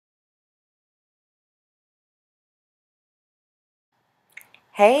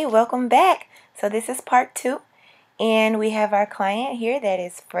Hey, welcome back. So this is part 2, and we have our client here that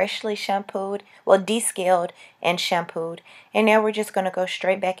is freshly shampooed, well, descaled and shampooed. And now we're just going to go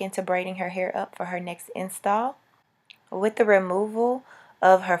straight back into braiding her hair up for her next install. With the removal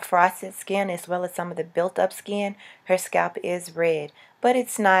of her frosted skin as well as some of the built up skin, her scalp is red, but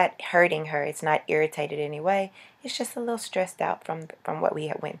it's not hurting her. It's not irritated in any way. It's just a little stressed out from what we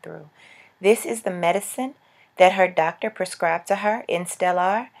had went through. This is the medicine that her doctor prescribed to her in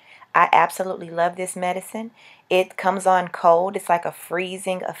Stellar. I absolutely love this medicine. It comes on cold. It's like a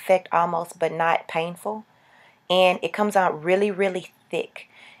freezing effect almost, but not painful. And it comes on really, really thick.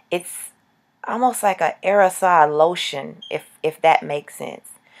 It's almost like an aerosol lotion, if that makes sense.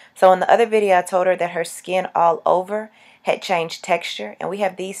 So in the other video, I told her that her skin all over had changed texture, and we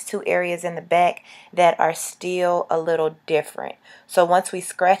have these two areas in the back that are still a little different. So once we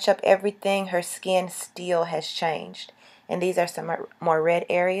scratch up everything, her skin still has changed. And these are some more red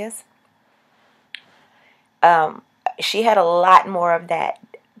areas. She had a lot more of that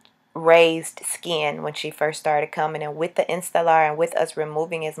raised skin when she first started coming, and with the Instalar and with us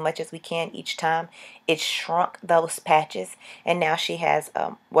removing as much as we can each time, it shrunk those patches, and now she has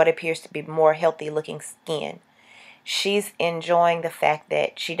what appears to be more healthy looking skin. She's enjoying the fact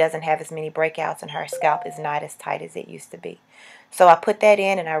that she doesn't have as many breakouts and her scalp is not as tight as it used to be. So I put that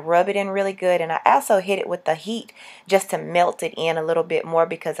in and I rub it in really good, and I also hit it with the heat just to melt it in a little bit more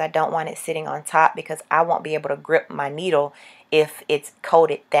because I don't want it sitting on top, because I won't be able to grip my needle if it's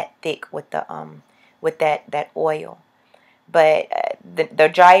coated that thick with the with that oil. But the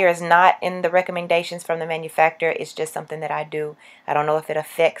dryer is not in the recommendations from the manufacturer. It's just something that I do. I don't know if it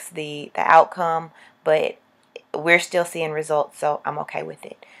affects the outcome, but we're still seeing results, so I'm okay with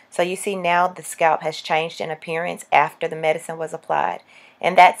it. So you see now the scalp has changed in appearance after the medicine was applied.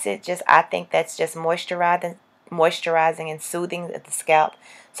 And that's it. I think that's just moisturizing and soothing the scalp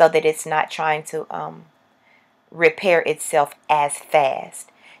so that it's not trying to repair itself as fast.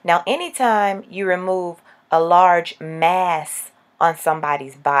 Now, anytime you remove a large mass on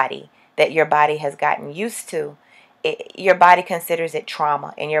somebody's body that your body has gotten used to, your body considers it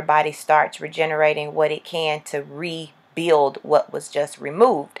trauma, and your body starts regenerating what it can to rebuild what was just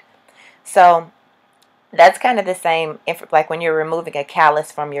removed. So that's kind of the same, like when you're removing a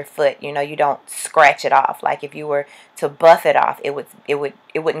callus from your foot, you don't scratch it off. Like if you were to buff it off, it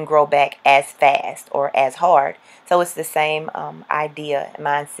wouldn't grow back as fast or as hard. So it's the same idea,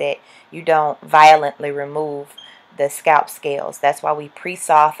 mindset. You don't violently remove the scalp scales. That's why we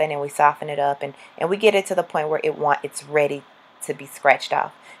pre-soften and we soften it up, and we get it to the point where it's ready to be scratched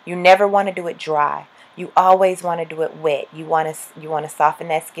off. You never want to do it dry. You always want to do it wet. You want to soften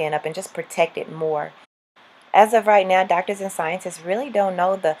that skin up and just protect it more. As of right now, doctors and scientists really don't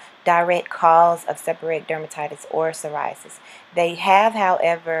know the direct cause of seborrheic dermatitis or psoriasis. They have,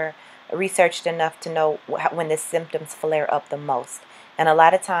 however, researched enough to know when the symptoms flare up the most. And a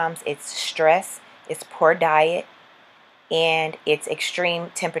lot of times it's stress, it's poor diet, and it's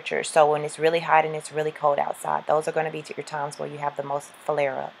extreme temperature. So when it's really hot and it's really cold outside, those are going to be your times where you have the most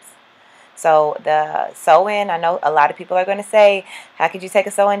flare-ups. So the sew-in, I know a lot of people are going to say, how could you take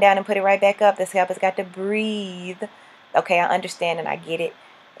a sew-in down and put it right back up? The scalp has got to breathe. Okay, I understand and I get it.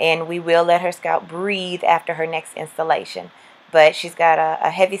 And we will let her scalp breathe after her next installation. But she's got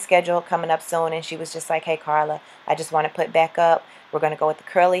a heavy schedule coming up soon, and she was just like, hey, Carla, I just want to put back up. We're going to go with the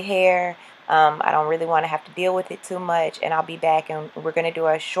curly hair. I don't really want to have to deal with it too much, and I'll be back, and we're going to do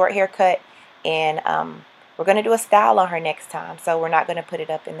a short haircut, and we're going to do a style on her next time, so we're not going to put it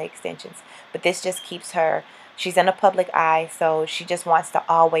up in the extensions. But this just keeps her, she's in a public eye, so she just wants to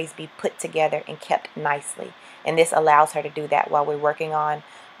always be put together and kept nicely. And this allows her to do that while we're working on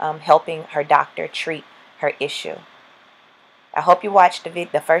helping her doctor treat her issue. I hope you watched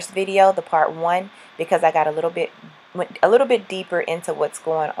the first video, the part 1, because I got went a little bit deeper into what's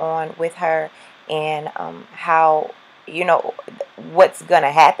going on with her and how, what's going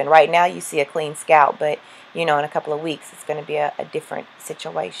to happen. Right now you see a clean scalp, but, in a couple of weeks it's going to be a different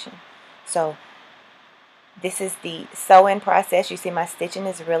situation. So this is the sew-in process. You see my stitching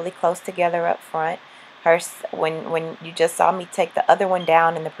is really close together up front. When you just saw me take the other one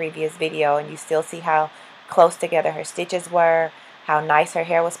down in the previous video, and you still see how close together her stitches were, how nice her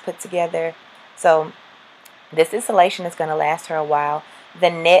hair was put together. So this installation is going to last her a while. The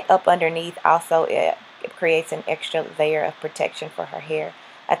net up underneath also it creates an extra layer of protection for her hair.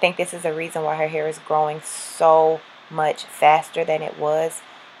 I think this is the reason why her hair is growing so much faster than it was,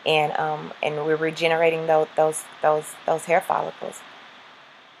 and we're regenerating those hair follicles.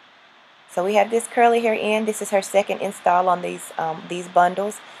 So we have this curly hair in. This is her second install on these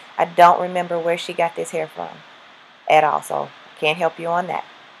bundles. I don't remember where she got this hair from at all, so Can't help you on that.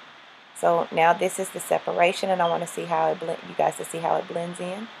 So now this is the separation, and I want to see how it you guys to see how it blends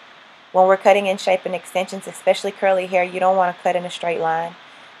in. When we're cutting in shape and extensions, especially curly hair, you don't want to cut in a straight line.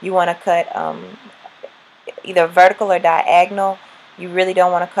 You want to cut either vertical or diagonal. You really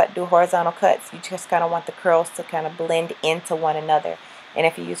don't want to do horizontal cuts. You just kind of want the curls to kind of blend into one another. And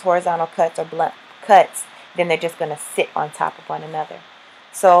if you use horizontal cuts or blunt cuts, then they're just going to sit on top of one another.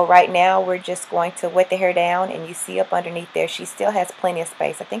 So right now we're just going to wet the hair down, and you see up underneath there she still has plenty of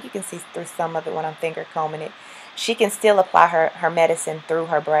space. I think you can see through some of it when I'm finger combing it. She can still apply her medicine through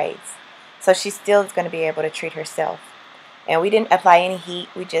her braids. So she still is going to be able to treat herself. And we didn't apply any heat.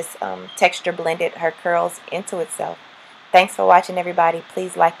 We just texture blended her curls into itself. Thanks for watching, everybody.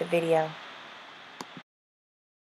 Please like the video.